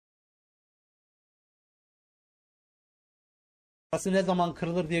Burası ne zaman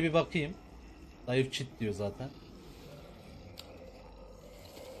kırılır diye bir bakayım. Zayıf çit diyor zaten.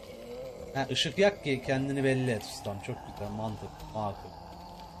 Ha, ışık yak ki kendini belli et ustam. Çok güzel, mantık, makul.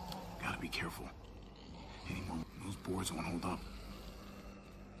 Gotta be careful. Anyone those boards won't hold up.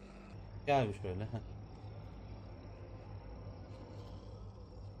 Gel bir şöyle.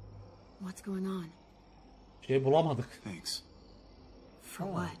 What's going on? Şey bulamadık. Thanks. For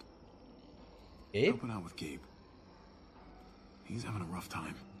what? Gabe? Helping out with Gabe. He's having a rough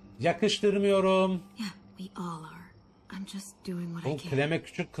time. Yakıştırmıyorum. Yeah, we all are. I'm just doing what Bu I can. Clem'e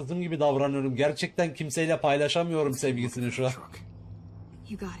küçük kızım gibi davranıyorum. Gerçekten kimseyle paylaşamıyorum sevgisini şu an. Truck.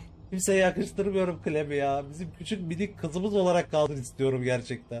 You got it. Kimseye yakıştırmıyorum Clem'i ya. Bizim küçük minik kızımız olarak kalsın istiyorum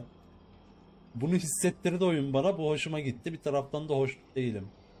gerçekten. Bunu hissettirdi oyun bana. Bu hoşuma gitti. Bir taraftan da hoş değilim.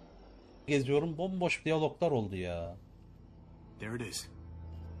 Geziyorum, bomboş diyaloglar oldu ya. There it is.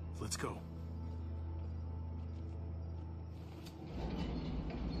 Let's go.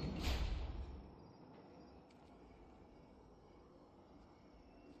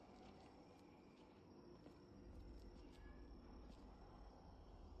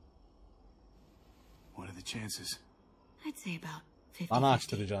 What are the chances? I'd say about 50. Bana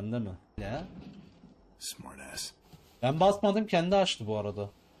açtıracaksın değil mi? Ya. Smart ass. Ben basmadım, kendi açtı bu arada.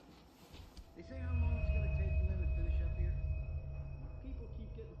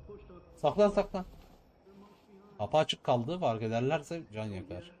 Saklan saklan. Kapı açık kaldı, fark ederlerse can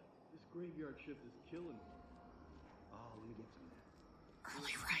yakar.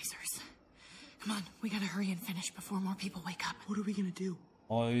 Early risers. Come on, we gotta hurry and finish before more people wake up. What are we gonna do?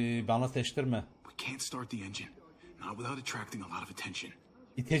 Oy, bana seçtirme. We can't start the engine. Not without attracting a lot of attention.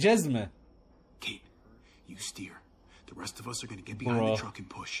 İteceğiz mi? Kate, you steer. The rest of us are gonna get behind the truck and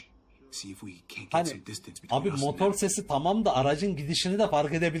push. See if we can't get Hani some distance between abi us and motor them. sesi tamam da aracın gidişini de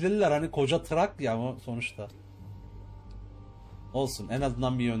fark edebilirler. Hani koca trak ya ama sonuçta. Olsun, en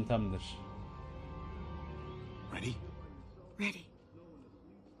azından bir yöntemdir. Ready? Ready.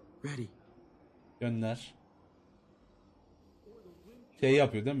 Ready. Gönder. Şey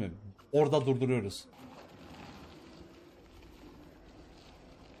yapıyor değil mi? Orada durduruyoruz.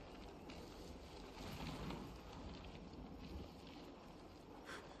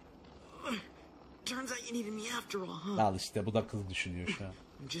 Turns out you needed me after all, huh? Al işte, bu da kız düşünüyor şu an.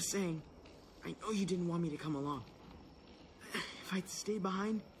 I'm just saying. I know you didn't want me to come along. If I'd stayed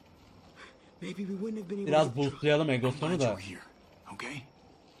behind, maybe we wouldn't have been able Biraz to... boostlayalım I'm egosunu glad da. you're here. Okay?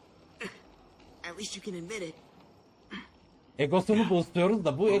 At least you can admit it. Egosunu boostluyoruz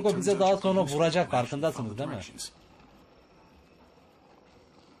da bu Well, it ego turns bize out daha you're sonra useful vuracak, to actually farkındasınız follow değil mi? directions.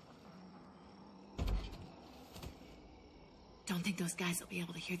 Don't think those guys will be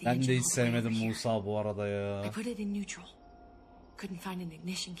able to hear the Ben engine de all hiç the way over sevmedim here. Musa bu arada ya. I put it in neutral. Couldn't find an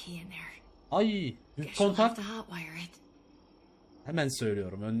ignition key in there. Ay, düz Guess you'll have kontak. to hotwire it. Hemen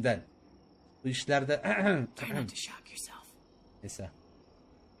söylüyorum önden. Bu işlerde Try not to shock yourself. neyse.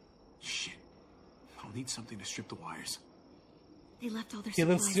 Shit. I'll need something to strip the wires. They left all their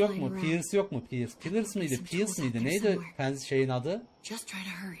Pierce supplies yok lying mu? around. Pierce yok mu? Pierce. Pierce miydi? Pierce miydi? Neydi şeyin adı? Just try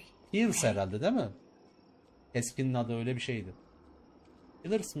to hurry. Pierce herhalde değil mi? Keskinin adı öyle bir şeydi.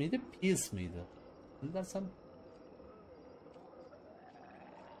 Pierce miydi? Pierce miydi? Ne dersem?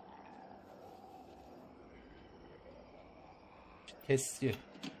 Kesici.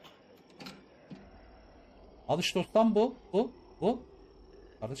 Al işte ustam bu. Bu.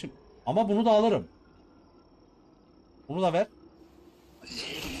 Kardeşim. Ama bunu da alırım. Bunu da ver.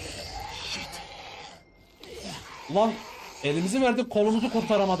 Ulan elimizi verdik, kolumuzu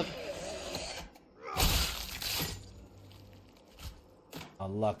kurtaramadık.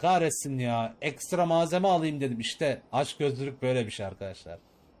 Allah kahretsin ya. Ekstra malzeme alayım dedim. İşte açgözlülük böyle bir şey arkadaşlar.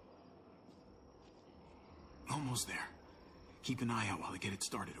 Almost there. Keep an eye out while I get it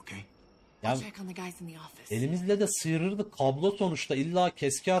started, okay? Ya Check on the guys in the office. elimizle de sıyırırdık. Kablo sonuçta. İlla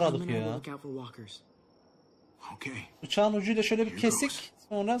keski I'm aradık gonna have a ya. look out for walkers. Okay. Bıçağın ucuyla şöyle bir Here kesik. goes.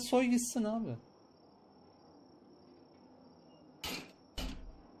 Sonra soy gitsin abi.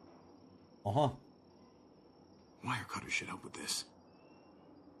 Aha. Wire cutter should help with this.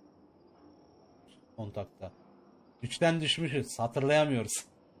 Kontakta. Üçten düşmüşüz. Hatırlayamıyoruz.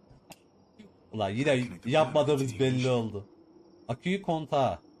 Ulan yine yapmadığımız belli oldu. Aküyü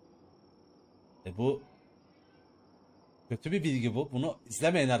kontağa. Bu kötü bir bilgi bu. Bunu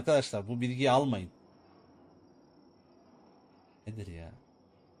izlemeyin arkadaşlar. Bu bilgiyi almayın. Nedir ya?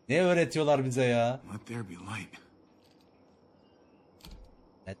 Ne öğretiyorlar bize ya? Let there be light.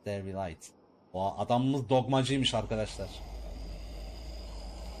 Let there be light. O adamımız dogmacıymış arkadaşlar.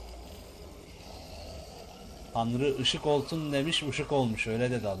 Tanrı ışık olsun demiş, ışık olmuş.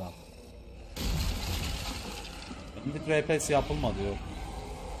 Öyle dedi adam. Şimdi RPS yapılma diyor.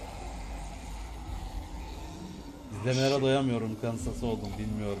 İzlemelere doyamıyorum, kansası oldum,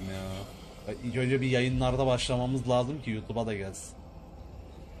 bilmiyorum ya. İlk önce bir yayınlarda başlamamız lazım ki YouTube'a da gelsin.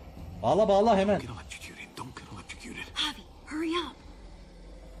 Bağla bağla hemen. Don't get electrocuted. Don't get electrocuted. Javi, hurry up.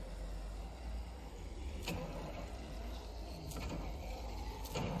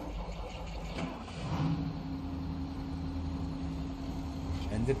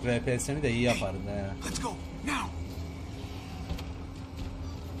 Kendi RPS'ini de iyi yaparım he. Let's go now.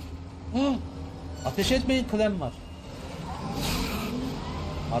 Ha, ateş etmeyin, klem var.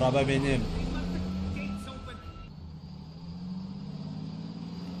 Araba benim.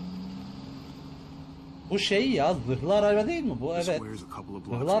 Bu şey ya, zırhlı araba değil mi bu? Evet.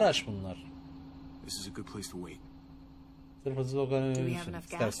 Zırhlı araç bunlar. This is a good place to wait. Sırf hızlı Do we have oynayabilirsin. enough gas?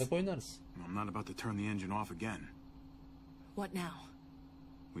 İstersek oynarız. I'm not about to turn the engine off again. What now?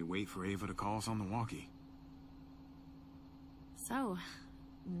 We wait for Ava to call us on the walkie. So,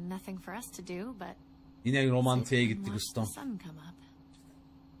 nothing for us to do but Yine romantiğe sit and gittik watch the ustam. sun come up.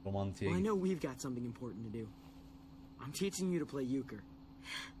 Romantiğe Well, I gittik. know we've got something important to do. I'm teaching you to play euchre.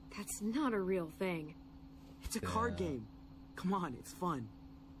 That's not a real thing. It's a card game. Come on, it's fun.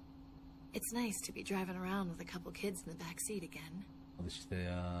 It's nice to be driving around with a couple kids in the back seat again. Al işte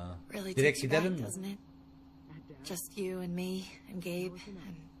ya. Really Direkt takes you gidelim back, mi? doesn't it? Just you and me and Gabe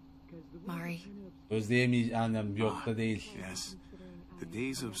and Mari. Özleyemeyeceğim annem, yok da değil. Yes. The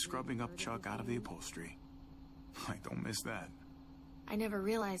days of scrubbing up Chuck out of the upholstery. I don't miss that. I never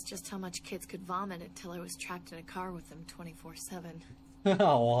realized just how much kids could vomit until I was trapped in a car with them 24/7.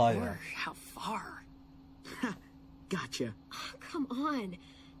 Oha ya. Or how far. Gotcha. Oh, come on.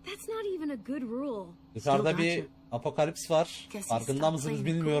 That's not even a good rule. Dışarıda bir apokalips var. Guess Farkında he's mısınız stopped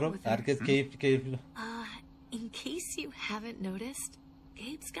bilmiyorum. playing pool with Herkes keyifli keyifli. In case you haven't noticed,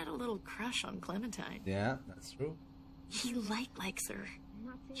 Gabe's got a little crush on Clementine. Yeah, that's true. He likes her.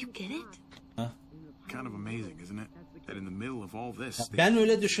 You get it? Kind of amazing, isn't it? That in the middle of all this, they Ben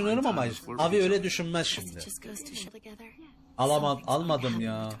öyle düşünüyorum ama find time to flirt abi with öyle each düşünmez Guess şimdi. it just goes to show together. Almadım Something's ya.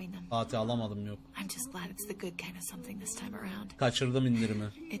 gonna happen between them. Fatih alamadım, yok. I'm just glad it's the good kind of something this time around. Kaçırdım indirimi.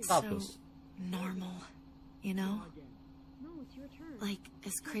 It's Ne so yapıyorsun? normal, you know? Like,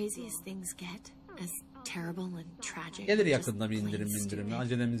 as crazy as things get, as terrible and tragic. Gelir and just yakında bir plain indirimi. stupid,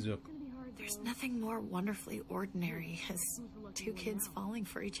 Acelemiz yok. There's nothing more wonderfully ordinary as two kids falling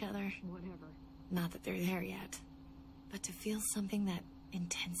for each other. Not that they're there yet, but to feel something that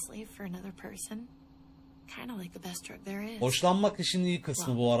intensely for another person, kind of like the best drug there is. Hoşlanmak işin iyi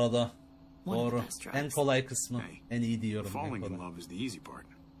kısmı bu arada. One of the Doğru. best En drugs. kolay kısmı. Hey, En iyi diyorum. En falling in kolay. love is the easy part.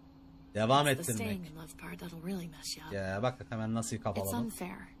 Devam It's the staying ettirmek. in love part that'll really mess you up. Ya bak hemen nasıl It's kafaladım.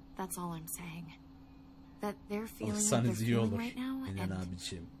 unfair. That's all I'm saying. That they're feeling what Olsanız they're iyi feeling olur. right now, İnan and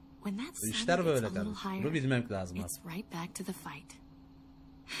abiciğim. when that Bu sun işler gets böyle a little kardeşim. higher, Bunu bilmek lazım it's artık. right back to the fight.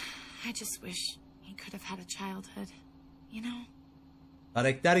 I just wish he could have had a childhood. You know,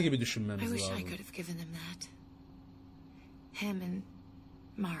 Karakter gibi I düşünmemiz wish I lazım. could have given him that. Him and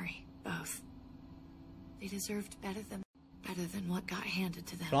Mari, both. They deserved better than what got handed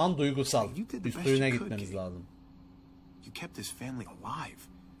to them. Şu an duygusal. You did the best Üstüne you could, gitmemiz Gabe. lazım. You kept this family alive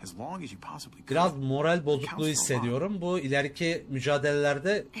as long as you possibly could. Biraz moral bozukluğu hissediyorum. Bu ileriki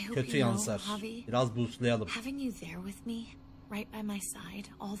mücadelelerde I hope kötü you yansar. know, Javi, Biraz boostlayalım. having you there with me, right by my side,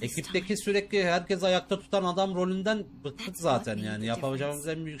 all this Ekipteki time. sürekli herkes ayakta tutan adam rolünden bıktık That's zaten what made yani. the Yapacağımız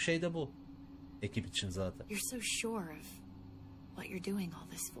difference. en büyük şey de bu. Ekip için zaten. You're so sure of what you're doing all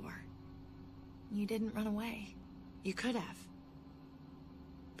this for. You didn't run away. You could have.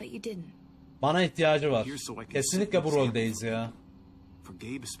 But you didn't. Bana ihtiyacı var. Here so I can Kesinlikle set bu an example roldeyiz ya. For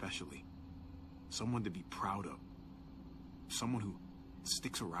Gabe especially. Someone to be proud of. Someone who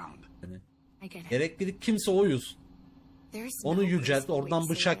sticks around. I get it. Gerekli kimse oyuz. There's Onu no yücelt, graceful way oradan to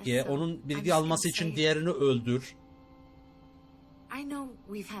say bıçak this, ye, so onun I'm bilgi just alması gonna için say, diğerini öldür. I know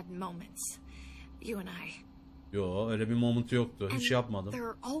we've had moments, you and I. Yo, öyle bir moment yoktu. And Hiç yapmadım.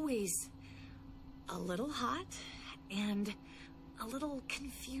 they're always a little hot and a little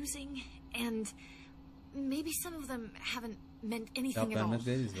confusing and maybe some of them haven't meant anything Cevap at all. vermek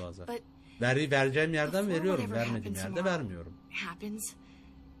değiliz bazen. But Vereceğim yerden before veriyorum, whatever vermediğim happens yerde tomorrow vermiyorum. happens,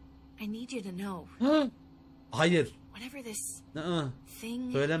 I need you to know, Hayır. whatever this Hı-hı.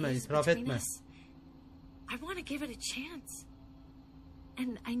 thing Söyleme, is itiraf between etme. us, I want to give it a chance.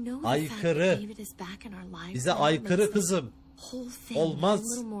 And I know the fact Aykırı. that David is back in our lives Bize now aykırı makes the kızım. whole thing Olmaz. a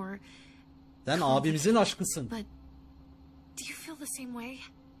little more. Sen abimizin aşkısın. But do you feel the same way?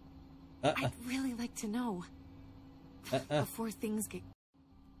 Aa, I'd really like to know before things get.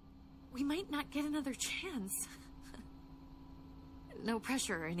 We might not get another chance. No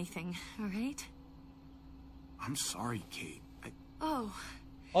pressure or anything, all right? I'm sorry, Kate. Oh,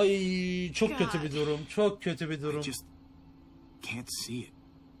 Ay çok kötü bir God. durum. Çok kötü bir I durum. just can't see it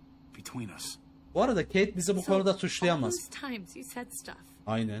between us. Bu arada Kate bizi bu so konuda all suçlayamaz. those times you said stuff,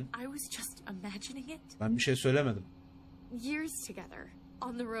 Aynen. I was just imagining it. Ben bir şey söylemedim. Years together,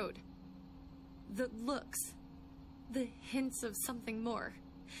 on the road. The looks, the hints of something more.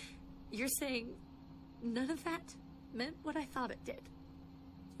 You're saying none of that meant what I thought it did.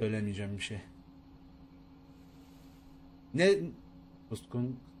 Söylemeyeceğim bir şey. Ne?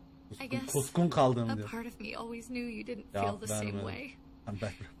 Kuskun I guess kuskun kaldığım a diyor. part of me always knew you didn't Ya, feel the same vermedim. way.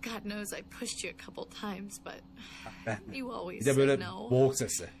 Ben God knows I pushed you a couple times, but Batman. you always Bir de böyle said no. boğuk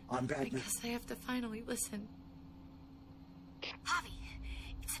sesi. I'm I Batman. guess I have to finally listen. Javi,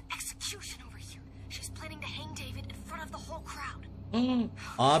 it's an execution over here. She's planning to hang David in front of the whole crowd.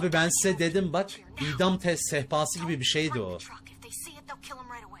 Abi ben size dedim bak, idam sehpası gibi bir şeydi o. If they see it, they'll kill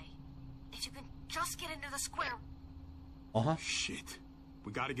him right away. If you can just get into the square. Aha. Shit.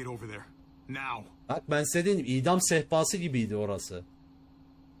 We gotta get over there. Now. Bak ben size dedim, idam sehpası gibiydi orası.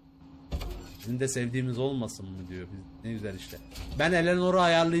 Bizim de sevdiğimiz olmasın mı diyor. Ne güzel işte. Ben Eleanor'u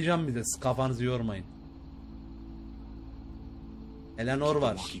ayarlayacağım bir de, siz kafanızı yormayın. Eleanor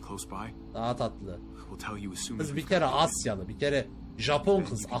var. Walkie close by. Daha tatlı. We'll tell you as soon as Kız we've bir got kere David. Asyalı, bir kere Japon Then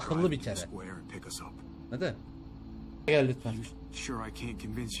kız, you can akıllı drive bir to the kere. square and pick us up. Hadi. Gel lütfen. Sure, I can't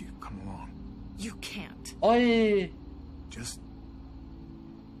convince you. Come along. You can't. Ay. Just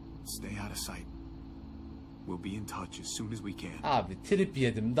stay out of sight. We'll be in touch as soon as we can. Abi trip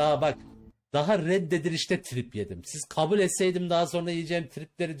yedim daha bak. Daha reddedilişte trip yedim. Siz kabul etseydim daha sonra yiyeceğim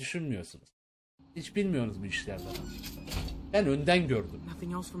tripleri düşünmüyorsunuz. Hiç bilmiyorsunuz bu işlerden. Ben önden gördüm.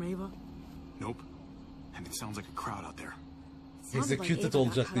 Nothing else from Ava? Nope. And it sounds like a crowd out there. Sounded like Executed Ava got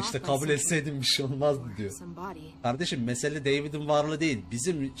olacaktı cut işte, off by kabul something. etseydim bir şey olmazdı diyor. Somebody. Kardeşim mesele David'in varlığı değil,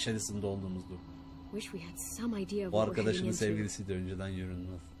 bizim içerisinde olduğumuzdu. Wish we had some idea of Bu what we're arkadaşının heading into. sevgilisi de önceden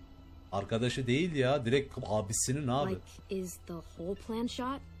yürünmez. Arkadaşı değil ya, direkt abisinin abi. Like, is the whole plan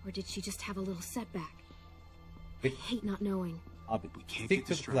shot, or did she just have a little setback? I Big- hate not knowing. Abi We can't stick get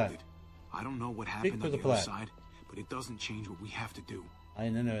to the plan. distracted. I don't know what Stick happened to on the the other plan. side, but it doesn't change what we have to do.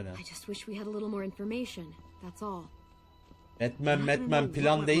 Aynen öyle. I just wish we had a little more information. That's all. Batman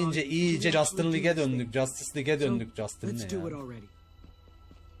plan deyince iyice Justin League'e döndük. Justice League'e döndük. Justin Let's ne do it ya? already.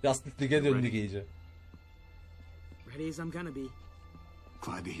 Justice League'e döndük iyice. Ready as I'm gonna be.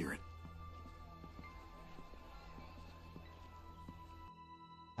 Glad to hear it.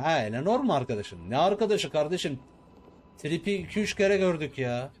 Ha, Eleanor mu arkadaşın? Ne arkadaşı kardeşim? Trip'i 2-3 kere gördük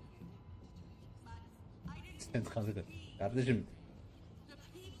ya. Kardeşim.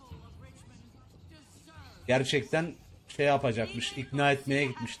 Gerçekten şey yapacakmış, ikna etmeye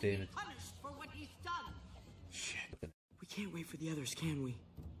gitmiş David. Shit. We can't wait for the others, can we?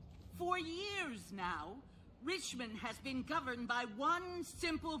 For years now, Richmond has been governed by one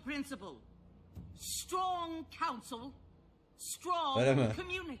simple principle. Strong council, strong Öyle mi?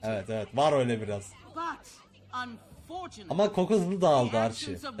 community. Evet var öyle biraz. But unfortunately, Ama koku hızlı dağıldı the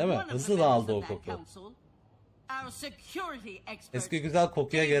Archie. absence of Değil mi? one of the Hızlı members dağıldı o of that koku. council, our security expert, Eski güzel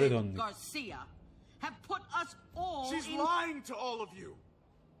kokuya geri David döndük. Garcia, have put us all She's in... lying to all of you.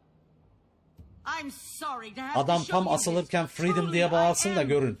 I'm sorry to have Adam to show tam you this. asılırken freedom Truly diye I bağırsın da am,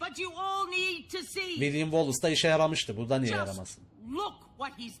 görün. But you all need to see. William Wallace'da işe yaramıştı. Burada niye Just yaramasın? look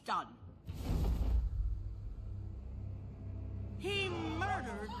what he's done. He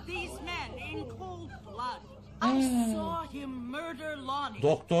murdered these men in cold blood. I saw him murder Lonnie.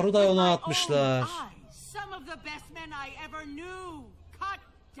 Doktoru da with ona my atmışlar. own eyes. Some of the best men I ever knew cut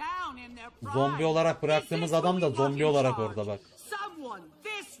down in their prime. Zombi olarak bıraktığımız This is adam da who we zombi want in olarak charge. orada bak. Someone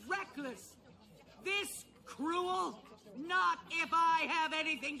this reckless, this cruel. Not if I have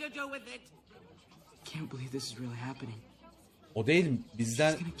anything to do with it. Can't believe this is really happening. O değil,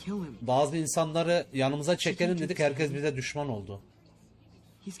 bizden She's gonna kill him. bazı insanları yanımıza çekelim dedik, herkes bize düşman oldu.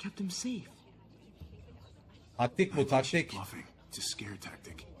 He's kept him safe. Taktik bu, I think she's taktik. bluffing. It's a scare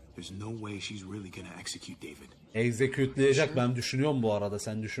tactic. There's no way she's really gonna execute David. Execute'leyecek, ben düşünüyorum bu arada,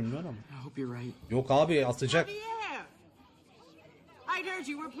 sen düşünmüyorsun ama. I hope you're right. Yok abi, atacak. Javier! I'd heard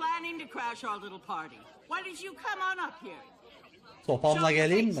you were planning to crash our little party. Why did you come on up here? Topamla Show your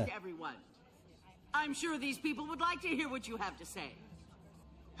geleyim face mi? to everyone. I'm sure these people would like to hear what you have to say.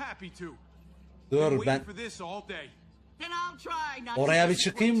 Happy to. Dur Waiting ben for this all day. Then I'll try not to oraya bir disappoint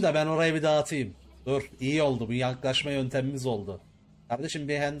çıkayım you. da ben orayı bir dağıtayım. Dur, iyi oldu, bu yaklaşma yöntemimiz oldu. Kardeşim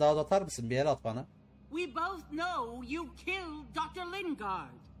bir handout atar mısın? Bir el at bana. We both know you killed Dr.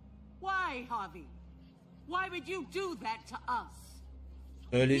 Lingard. Why, Javi? Why would you do that to us?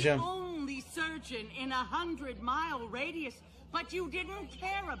 Söyleyeceğim. The only surgeon in 100-mile radius, but you didn't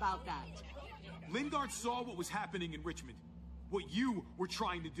care about that. Lingard saw what was happening in Richmond, what you were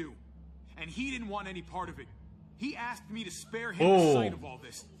trying to do, and he didn't want any part of it. He asked me to spare him the sight of all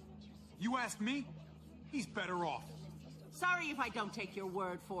this. You ask me, he's better off. Sorry if I don't take your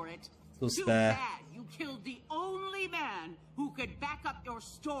word for it. Sus Too be. bad you killed the only man who could back up your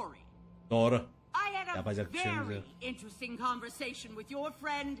story. Doğru. I had a Yapacak bir şeyimiz very yok. interesting conversation with your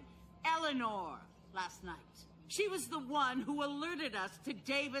friend Eleanor last night. She was the one who alerted us to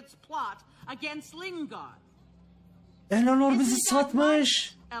David's plot against Lingard. Eleanor bizi Isn't that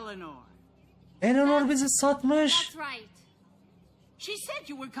satmış. right, Eleanor? Eleanor bizi satmış. That's right. She said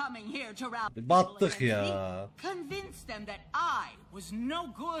you were coming here to round people Battık against ya. me, convince them that I was no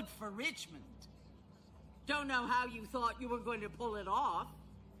good for Richmond. Don't know how you thought you were going to pull it off,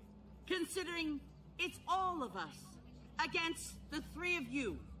 considering it's all of us against the three of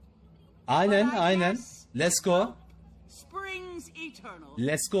you. Aynen But I aynen. guess Let's go. Springs eternal.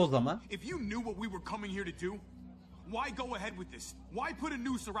 Let's go o zaman. If you knew what we were coming here to do, why go ahead with this? Why put a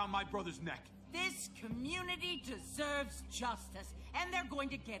noose around my brother's neck? This community deserves justice, and they're going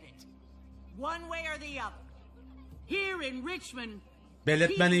to get it, one way or the other. Here in Richmond,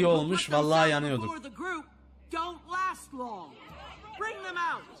 Belirtmen iyi people who olmuş. put Vallahi themselves yanıyorduk. before the group don't last long. Bring them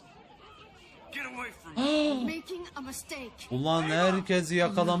out. Get away from me. Making a mistake. Ulan herkesi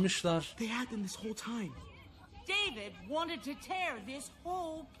yakalamışlar. They had them this whole time. David wanted to tear this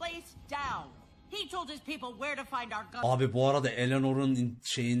whole place down. He told his people where to find our guns. Abi bu arada Eleanor'un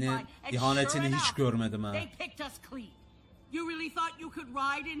şeyini, And ihanetini sure hiç enough, görmedim ha. They picked us clean. You really thought you could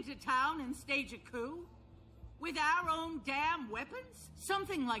ride into town and stage a coup? With our own damn weapons?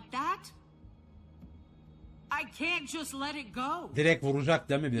 Something like that? I can't just let it go. Direkt vuracak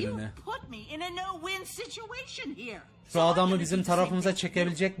değil mi You birini? put me in a no-win situation here. Şu So I'm adamı gonna bizim do the same tarafımıza thing.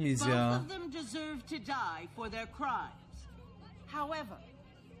 çekebilecek miyiz Both ya? of them deserve to die for their crimes. However,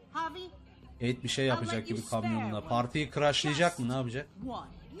 Javi, Eight bir şey yapacak gibi kamyonuna. Partiyi crashlayacak mı? Ne yapacak? one.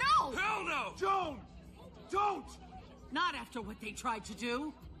 No! Hell no! Don't! Don't! Not after what they tried to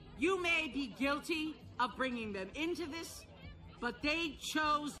do. You may be guilty of bringing them into this, but they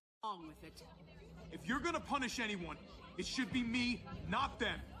chose along with it. If you're gonna punish anyone, it should be me, not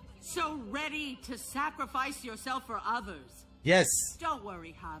them. So ready to sacrifice yourself for others. Yes. Don't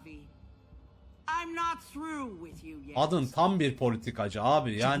worry, Javi. I'm not through with you yet. Adın tam bir politikacı abi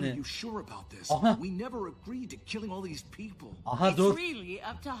Are yani. you sure about this? Aha. We never agreed to killing all these people. Aha It's dur. really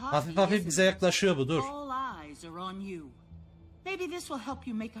up to Javi. Hafif hafif isn't bize it? yaklaşıyor bu, dur. All eyes are on you. Maybe this will help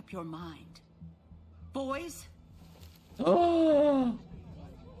you make up your mind. Boys, Aa!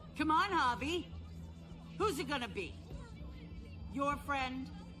 come on, Javi. Who's it gonna be? Your friend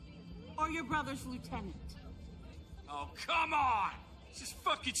or your brother's lieutenant? Oh, come on! This is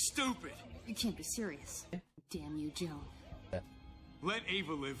fucking stupid. You can't be serious. Damn you, Joan. Let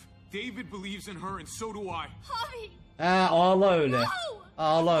Ava live. David believes in her, and so do I. Javi! He ağla öyle. No!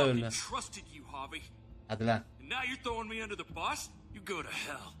 Ağla öyle. Trusted you, Javi. Hadi lan. And now you're throwing me under the bus? You go to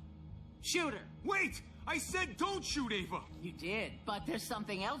hell. Shoot her. Wait! I said don't shoot Ava! You did, but there's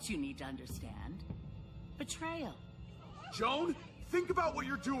something else you need to understand. Betrayal. Joan, think about what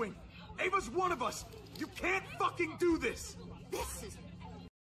you're doing. Ava's one of us. You can't fucking do this. This is...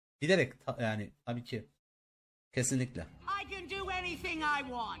 Bilerek yani tabii ki. Kesinlikle. I can do anything I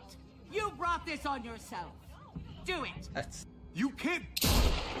want. You brought this on yourself. Do it. Evet. You can't.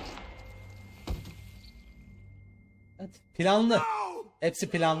 Evet. Planlı. No! Hepsi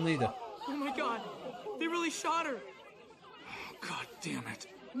planlıydı. Oh my god. They really shot her. God damn it.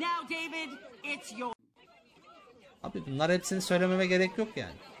 Now, David, it's your... Abi bunlar hepsini söylememe gerek yok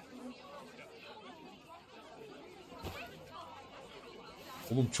yani.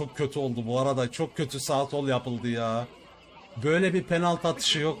 Oğlum çok kötü oldu bu arada. Çok kötü sağ sol yapıldı ya. Böyle bir penaltı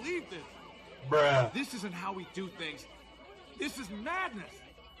atışı yok. Believe this. Bruh. This isn't how we do things. This is madness.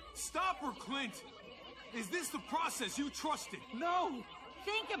 Stop her, Clint. Is this the process you trusted? No!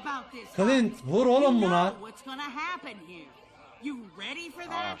 Think about this. Clint vur oğlum You buna. know what's gonna happen here. You ready for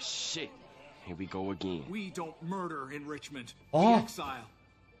that? Oh shit. Here we go again. We don't murder in Richmond. Oh. We exile.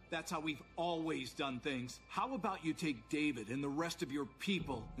 That's how we've always done things. How about you take David and the rest of your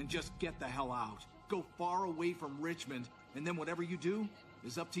people and just get the hell out? Go far away from Richmond, and then whatever you do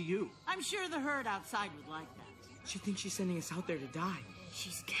is up to you. I'm sure the herd outside would like that. She thinks she's sending us out there to die.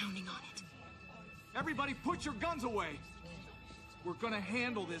 She's counting on it. Everybody put your guns away. We're gonna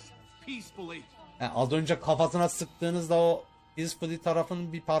handle this peacefully. Az önce kafasına sıktığınızda o Peacefully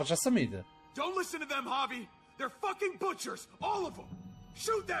tarafının bir parçası mıydı? Don't listen to them, Javi. They're fucking butchers, all of them.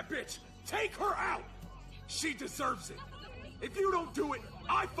 Shoot that bitch. Take her out. She deserves it. If you don't do it,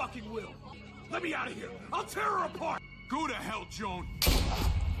 I fucking will. Let me out of here. I'll tear her apart. Go to hell, Joan.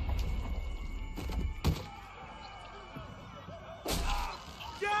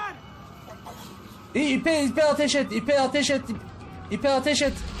 İpe ateş et. İpe ateş et. İpe ateş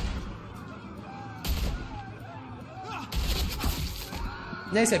et.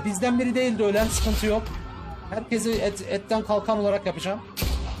 Neyse bizden biri değildi ölen, sıkıntı yok. Herkesi etten kalkan olarak yapacağım.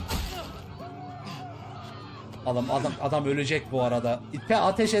 Adam ölecek bu arada. İpe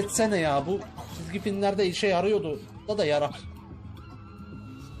ateş etsene ya, bu çizgi filmlerde işe yarıyordu. Da yarar.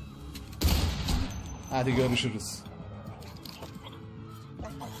 Hadi görüşürüz.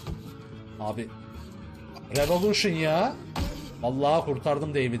 Abi Revolution ya. Vallahi kurtardım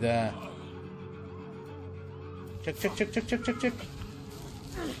David'i he. Çık.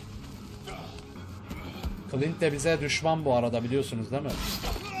 Clint de bize düşman bu arada, biliyorsunuz değil mi?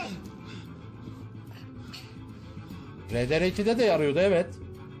 RDR2'de de yarıyordu, evet.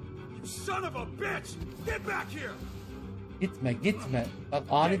 Gitme. Bak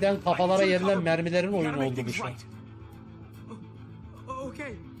aniden kafalara yerilen mermilerin oyunu oldu bu şu an.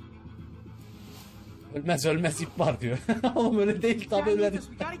 Ölmez ip var diyor. Oğlum öyle değil tabi, öyle değil.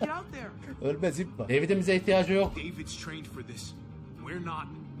 Ölmez ip var. David'in bize ihtiyacı yok.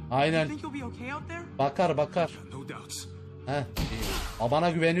 Aynen. Bakar. Heh, babana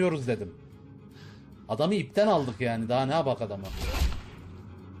güveniyoruz dedim. Adamı ipten aldık yani, daha ne yapak adama.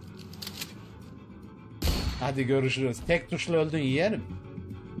 Hadi görüşürüz. Tek tuşla öldün yeğenim.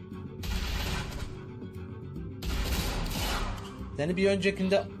 Seni bir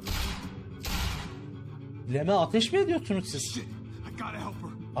öncekinde... Leme ateş mi ediyorsunuz siz?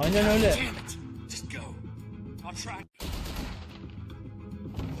 Aynen öyle.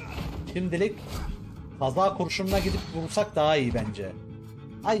 Şimdilik kaza kurşununa gidip vursak daha iyi bence.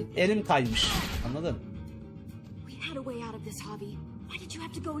 Ay elim kaymış. Anladın? We had a way out of this, Javi. Why did you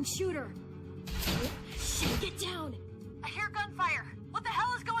have to go and shoot her? Shit, get down! I hear gunfire. What the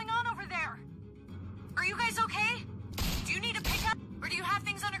hell is going on over there? Are you guys okay? Do you need a pickup, or do you have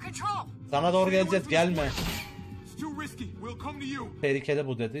things under control? Sana doğru geleceğiz, gelme. It's too risky. We'll come to you. Tehlikeli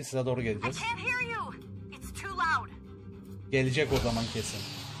bu dedi, size doğru I geleceğiz. can't hear you. It's too loud. Gelecek o zaman kesin.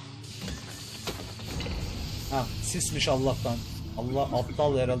 Ha, sismiş Allah'tan. Allah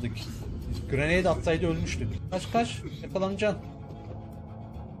aptal herhalde. Grenade atsaydı ölmüştük. Kaç yakalanacaksın.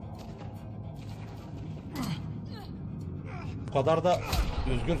 Bu kadar da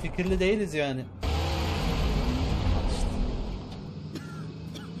özgür fikirli değiliz yani.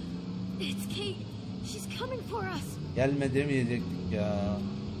 It's Kate. She's coming for us. Gelme demeyecektik ya.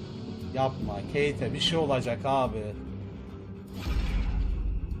 Yapma Kate'e bir şey olacak abi.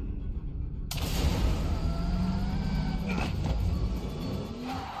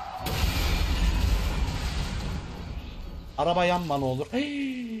 Araba yanma ne olur.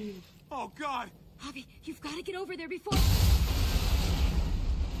 Oh God! Javi, you've got to get over there before...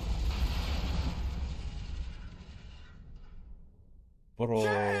 Bro.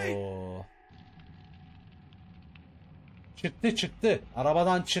 Çıktı.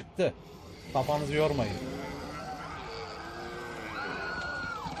 Arabadan çıktı. Kafanızı yormayın.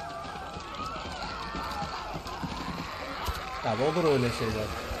 Tabii olur öyle şeyler.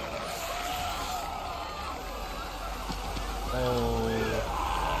 Oo.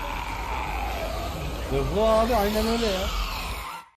 Hızlı abi, aynen öyle ya.